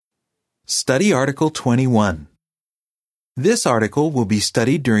Study Article 21. This article will be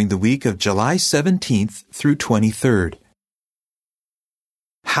studied during the week of July 17th through 23rd.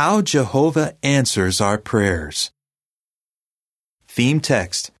 How Jehovah answers our prayers. Theme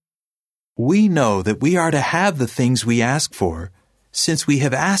text. We know that we are to have the things we ask for, since we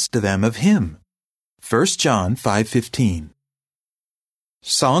have asked them of Him. 1 John 5:15.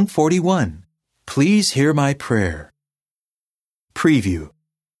 Song 41. Please hear my prayer. Preview.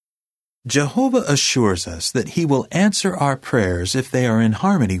 Jehovah assures us that He will answer our prayers if they are in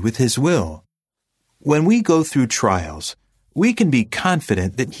harmony with His will. When we go through trials, we can be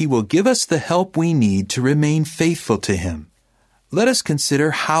confident that He will give us the help we need to remain faithful to Him. Let us consider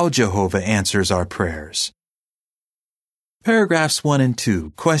how Jehovah answers our prayers. Paragraphs 1 and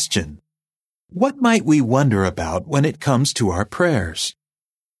 2. Question. What might we wonder about when it comes to our prayers?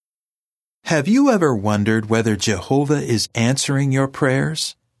 Have you ever wondered whether Jehovah is answering your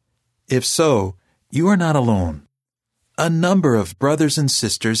prayers? If so, you are not alone. A number of brothers and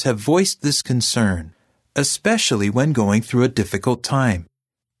sisters have voiced this concern, especially when going through a difficult time.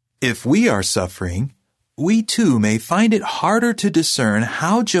 If we are suffering, we too may find it harder to discern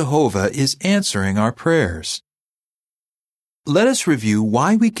how Jehovah is answering our prayers. Let us review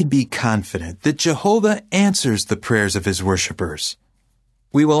why we can be confident that Jehovah answers the prayers of His worshipers.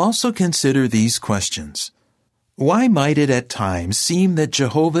 We will also consider these questions. Why might it at times seem that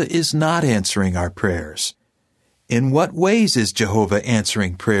Jehovah is not answering our prayers? In what ways is Jehovah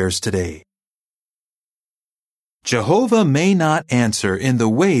answering prayers today? Jehovah may not answer in the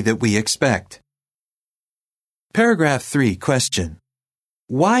way that we expect. Paragraph 3. Question.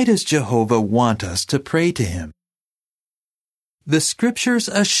 Why does Jehovah want us to pray to Him? The Scriptures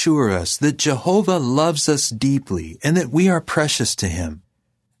assure us that Jehovah loves us deeply and that we are precious to Him.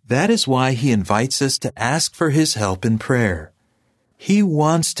 That is why He invites us to ask for His help in prayer. He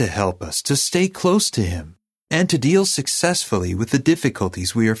wants to help us to stay close to Him and to deal successfully with the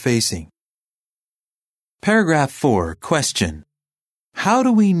difficulties we are facing. Paragraph 4. Question. How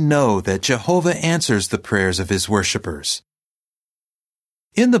do we know that Jehovah answers the prayers of His worshipers?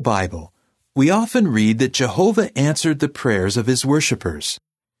 In the Bible, we often read that Jehovah answered the prayers of His worshipers.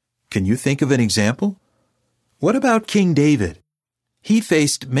 Can you think of an example? What about King David? He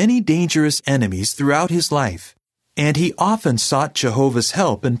faced many dangerous enemies throughout his life, and he often sought Jehovah's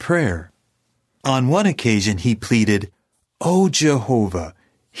help in prayer. On one occasion he pleaded, "O Jehovah,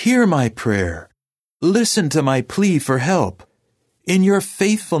 hear my prayer. Listen to my plea for help. In your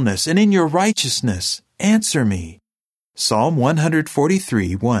faithfulness and in your righteousness, answer me." Psalm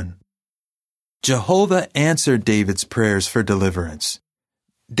 143:1. Jehovah answered David's prayers for deliverance.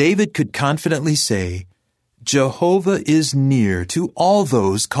 David could confidently say, "Jehovah is near to all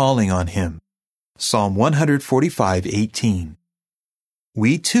those calling on Him." Psalm 145:18.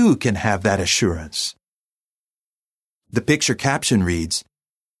 We too can have that assurance. The picture caption reads,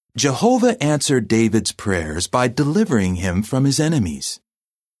 Jehovah answered David's prayers by delivering him from his enemies.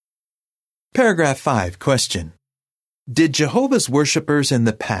 Paragraph 5. Question. Did Jehovah's worshipers in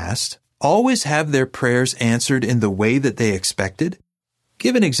the past always have their prayers answered in the way that they expected?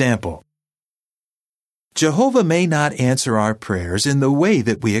 Give an example. Jehovah may not answer our prayers in the way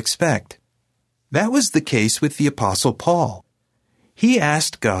that we expect. That was the case with the Apostle Paul. He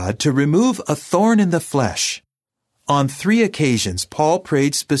asked God to remove a thorn in the flesh. On 3 occasions, Paul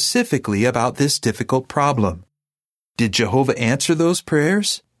prayed specifically about this difficult problem. Did Jehovah answer those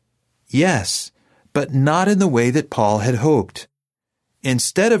prayers? Yes, but not in the way that Paul had hoped.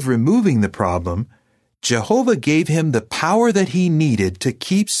 Instead of removing the problem, Jehovah gave him the power that he needed to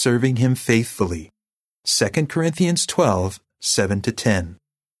keep serving Him faithfully. 2 Corinthians 12:7-10.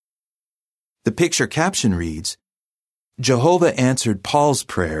 The picture caption reads, Jehovah answered Paul's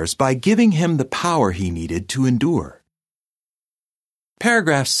prayers by giving him the power he needed to endure.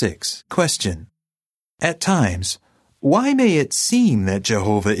 Paragraph 6. Question. At times, why may it seem that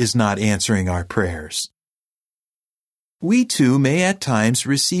Jehovah is not answering our prayers? We too may at times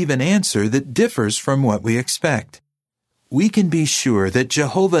receive an answer that differs from what we expect. We can be sure that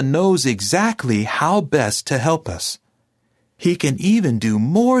Jehovah knows exactly how best to help us. He can even do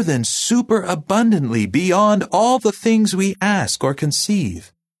more than superabundantly beyond all the things we ask or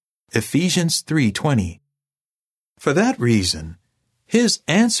conceive. Ephesians 3:20. For that reason, His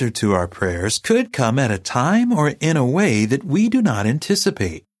answer to our prayers could come at a time or in a way that we do not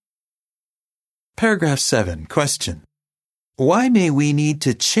anticipate. Paragraph 7. Question. Why may we need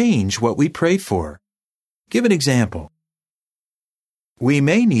to change what we pray for? Give an example. We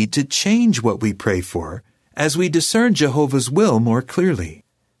may need to change what we pray for as we discern Jehovah's will more clearly.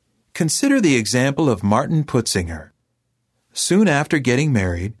 Consider the example of Martin Putzinger. Soon after getting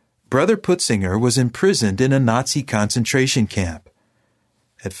married, Brother Putzinger was imprisoned in a Nazi concentration camp.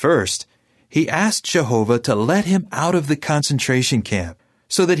 At first, he asked Jehovah to let him out of the concentration camp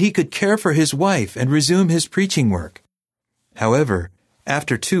so that he could care for his wife and resume his preaching work. However,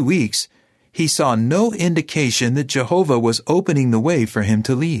 after 2 weeks, he saw no indication that Jehovah was opening the way for him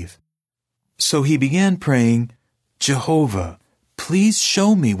to leave. So he began praying, "Jehovah, please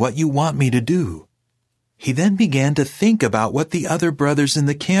show me what you want me to do." He then began to think about what the other brothers in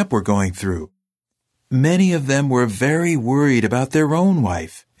the camp were going through. Many of them were very worried about their own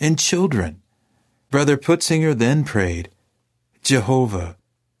wife and children. Brother Putzinger then prayed, "Jehovah,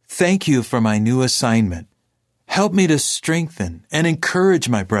 thank you for my new assignment. Help me to strengthen and encourage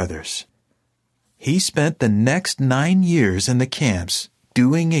my brothers." He spent the next 9 years in the camps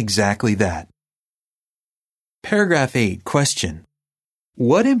doing exactly that. Paragraph 8, question.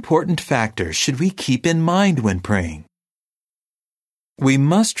 What important factors should we keep in mind when praying? We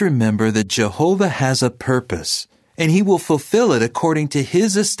must remember that Jehovah has a purpose, and He will fulfill it according to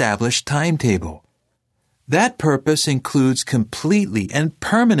His established timetable. That purpose includes completely and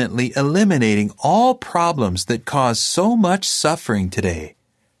permanently eliminating all problems that cause so much suffering today.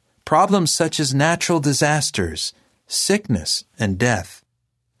 Problems such as natural disasters, sickness, and death.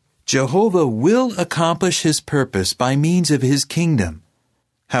 Jehovah will accomplish His purpose by means of His kingdom.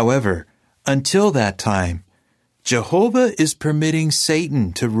 However, until that time, Jehovah is permitting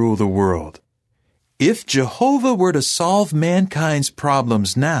Satan to rule the world. If Jehovah were to solve mankind's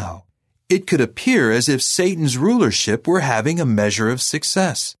problems now, it could appear as if Satan's rulership were having a measure of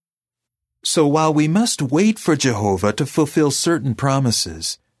success. So while we must wait for Jehovah to fulfill certain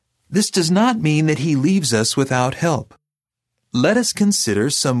promises, this does not mean that He leaves us without help. Let us consider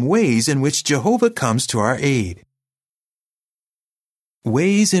some ways in which Jehovah comes to our aid.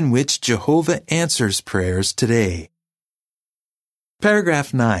 Ways in which Jehovah answers prayers today.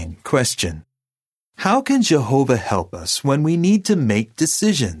 Paragraph 9, question. How can Jehovah help us when we need to make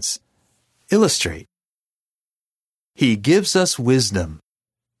decisions? Illustrate. He gives us wisdom.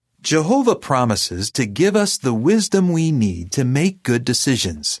 Jehovah promises to give us the wisdom we need to make good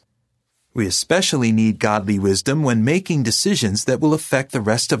decisions. We especially need godly wisdom when making decisions that will affect the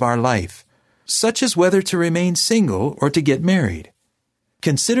rest of our life, such as whether to remain single or to get married.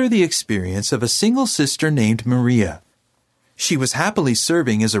 Consider the experience of a single sister named Maria. She was happily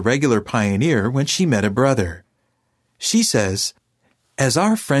serving as a regular pioneer when she met a brother. She says, "As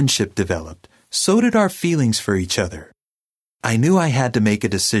our friendship developed, so did our feelings for each other. I knew I had to make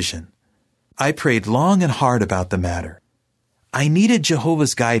a decision. I prayed long and hard about the matter. I needed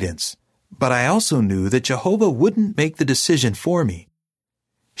Jehovah's guidance, but I also knew that Jehovah wouldn't make the decision for me.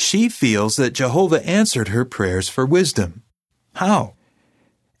 She feels that Jehovah answered her prayers for wisdom. How?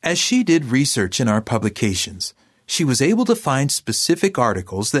 As she did research in our publications, she was able to find specific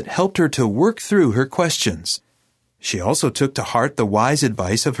articles that helped her to work through her questions. She also took to heart the wise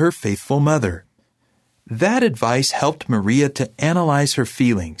advice of her faithful mother. That advice helped Maria to analyze her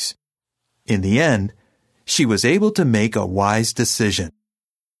feelings. In the end, she was able to make a wise decision."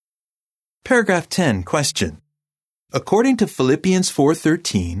 Paragraph 10, question. According to Philippians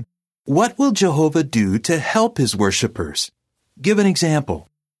 4:13, what will Jehovah do to help His worshipers? Give an example.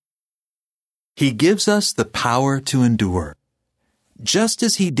 He gives us the power to endure. Just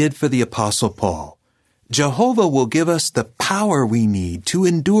as He did for the Apostle Paul, Jehovah will give us the power we need to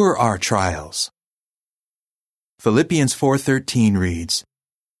endure our trials. Philippians 4:13 reads,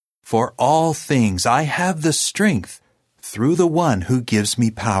 "For all things I have the strength through the one who gives me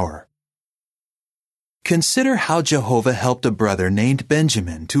power." Consider how Jehovah helped a brother named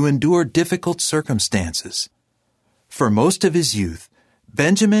Benjamin to endure difficult circumstances. For most of his youth,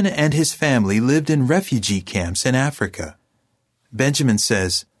 Benjamin and his family lived in refugee camps in Africa. Benjamin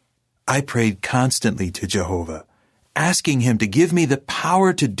says, "I prayed constantly to Jehovah, asking Him to give me the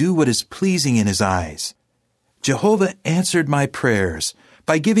power to do what is pleasing in His eyes. Jehovah answered my prayers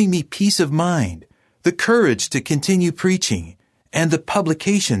by giving me peace of mind, the courage to continue preaching, and the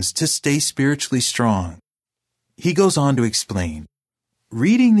publications to stay spiritually strong." He goes on to explain,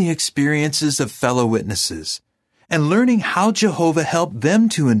 reading the experiences of fellow witnesses and learning how Jehovah helped them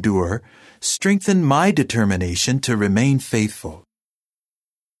to endure strengthened my determination to remain faithful.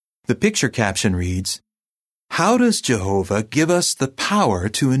 The picture caption reads, "How does Jehovah give us the power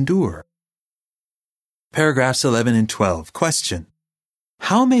to endure?" Paragraphs 11 and 12, question.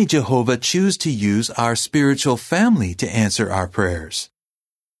 How may Jehovah choose to use our spiritual family to answer our prayers?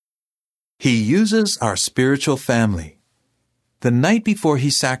 He uses our spiritual family. The night before He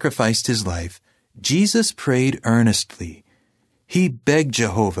sacrificed His life, Jesus prayed earnestly. He begged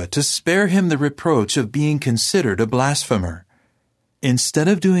Jehovah to spare Him the reproach of being considered a blasphemer. Instead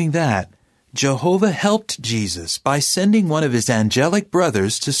of doing that, Jehovah helped Jesus by sending one of his angelic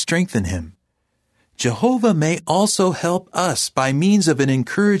brothers to strengthen him. Jehovah may also help us by means of an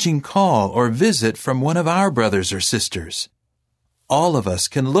encouraging call or visit from one of our brothers or sisters. All of us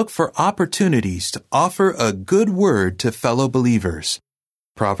can look for opportunities to offer a good word to fellow believers.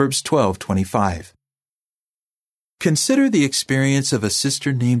 Proverbs 12:25. Consider the experience of a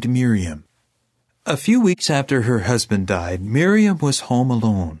sister named Miriam. A few weeks after her husband died, Miriam was home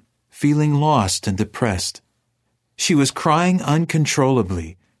alone, feeling lost and depressed. She was crying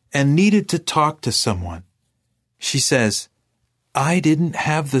uncontrollably and needed to talk to someone. She says, "I didn't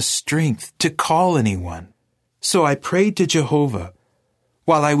have the strength to call anyone, so I prayed to Jehovah.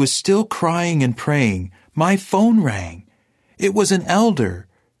 While I was still crying and praying, my phone rang. It was an elder,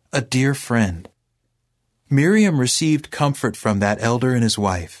 a dear friend." Miriam received comfort from that elder and his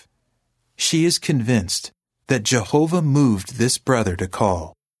wife. She is convinced that Jehovah moved this brother to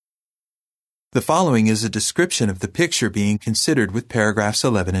call. The following is a description of the picture being considered with paragraphs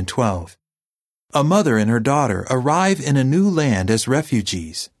 11 and 12. A mother and her daughter arrive in a new land as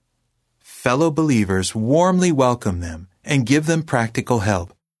refugees. Fellow believers warmly welcome them and give them practical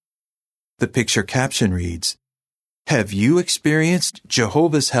help. The picture caption reads, "Have you experienced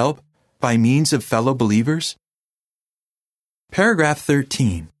Jehovah's help by means of fellow believers?" Paragraph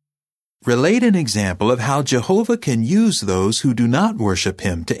 13. Relate an example of how Jehovah can use those who do not worship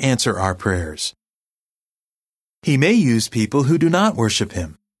him to answer our prayers. He may use people who do not worship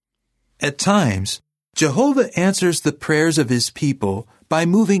him. At times, Jehovah answers the prayers of his people by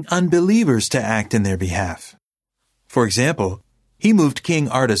moving unbelievers to act in their behalf. For example, he moved King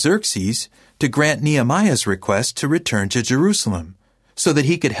Artaxerxes to grant Nehemiah's request to return to Jerusalem so that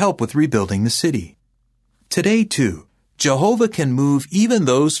he could help with rebuilding the city. Today, too, Jehovah can move even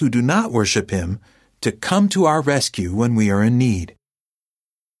those who do not worship him to come to our rescue when we are in need.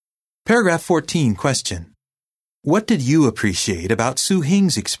 Paragraph 14, question. What did you appreciate about Su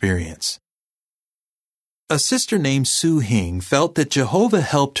Hing's experience? A sister named Su Hing felt that Jehovah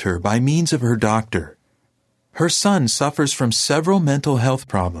helped her by means of her doctor. Her son suffers from several mental health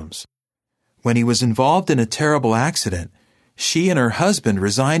problems. When he was involved in a terrible accident, she and her husband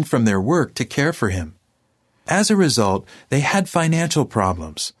resigned from their work to care for him. As a result, they had financial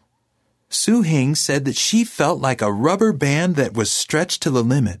problems. Su Hing said that she felt like a rubber band that was stretched to the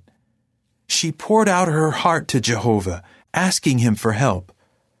limit. She poured out her heart to Jehovah, asking him for help.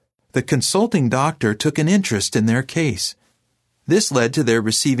 The consulting doctor took an interest in their case. This led to their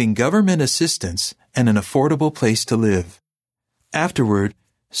receiving government assistance and an affordable place to live. Afterward,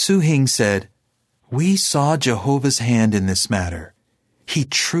 Su Hing said, "We saw Jehovah's hand in this matter. He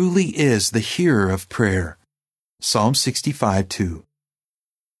truly is the hearer of prayer." Psalm 65:2.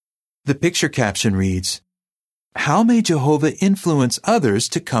 The picture caption reads, "How may Jehovah influence others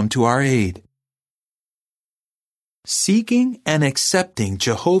to come to our aid?" Seeking and accepting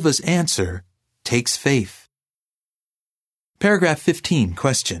Jehovah's answer takes faith. Paragraph 15,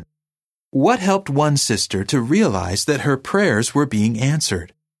 question. What helped one sister to realize that her prayers were being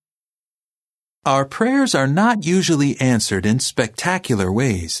answered? Our prayers are not usually answered in spectacular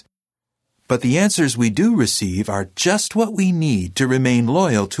ways, but the answers we do receive are just what we need to remain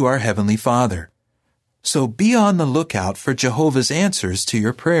loyal to our Heavenly Father. So be on the lookout for Jehovah's answers to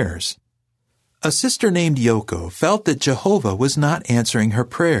your prayers. A sister named Yoko felt that Jehovah was not answering her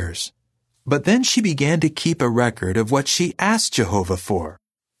prayers, but then she began to keep a record of what she asked Jehovah for.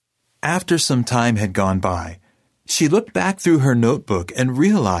 After some time had gone by, she looked back through her notebook and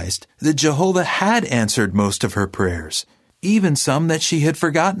realized that Jehovah had answered most of her prayers, even some that she had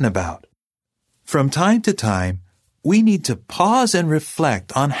forgotten about. From time to time, we need to pause and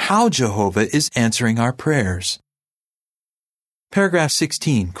reflect on how Jehovah is answering our prayers. Paragraph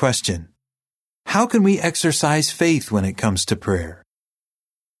 16, question. How can we exercise faith when it comes to prayer?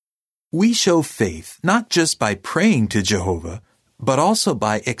 We show faith not just by praying to Jehovah, but also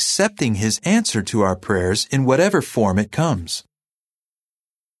by accepting his answer to our prayers in whatever form it comes.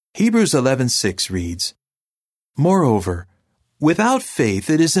 Hebrews 11:6 reads, "Moreover, without faith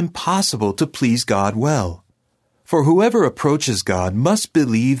it is impossible to please God well. For whoever approaches God must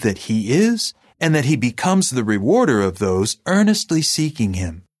believe that he is, and that he becomes the rewarder of those earnestly seeking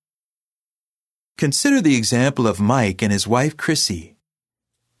him." Consider the example of Mike and his wife Chrissy.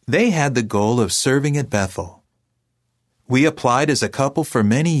 They had the goal of serving at Bethel. We applied as a couple for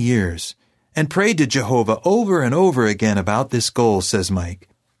many years and prayed to Jehovah over and over again about this goal, says Mike,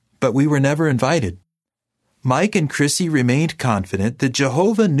 but we were never invited. Mike and Chrissy remained confident that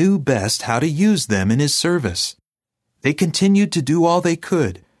Jehovah knew best how to use them in his service. They continued to do all they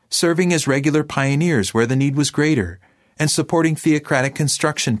could, serving as regular pioneers where the need was greater, and supporting theocratic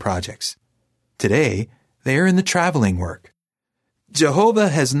construction projects. Today, they are in the traveling work. Jehovah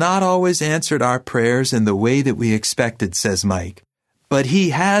has not always answered our prayers in the way that we expected, says Mike, but He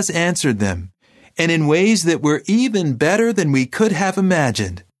has answered them, and in ways that were even better than we could have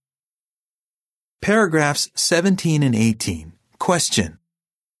imagined. Paragraphs 17 and 18. Question.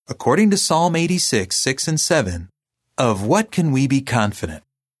 According to Psalm 86, 6 and 7, of what can we be confident?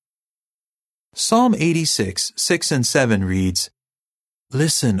 Psalm 86, 6 and 7 reads,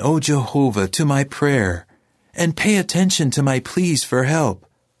 Listen, O Jehovah, to my prayer, and pay attention to my pleas for help.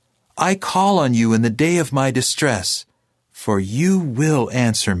 I call on you in the day of my distress, for you will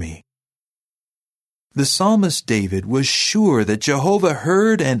answer me. The psalmist David was sure that Jehovah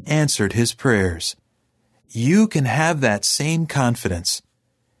heard and answered his prayers. You can have that same confidence.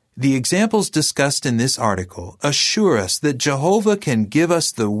 The examples discussed in this article assure us that Jehovah can give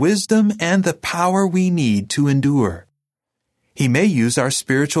us the wisdom and the power we need to endure. He may use our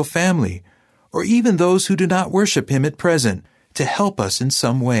spiritual family, or even those who do not worship Him at present, to help us in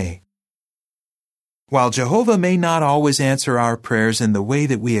some way. While Jehovah may not always answer our prayers in the way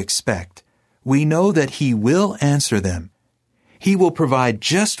that we expect, we know that He will answer them. He will provide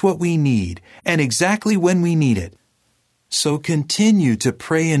just what we need and exactly when we need it. So continue to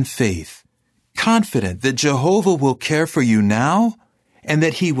pray in faith, confident that Jehovah will care for you now and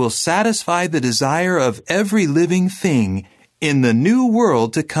that He will satisfy the desire of every living thing in the new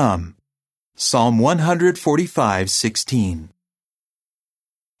world to come. Psalm 145:16.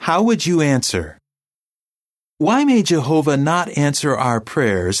 How would you answer? Why may Jehovah not answer our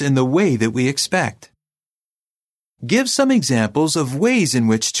prayers in the way that we expect? Give some examples of ways in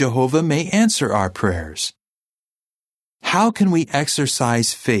which Jehovah may answer our prayers. How can we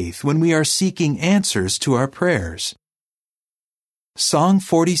exercise faith when we are seeking answers to our prayers? Song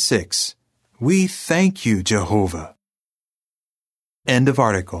 46. We thank you, Jehovah. End of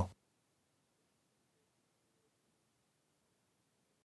article.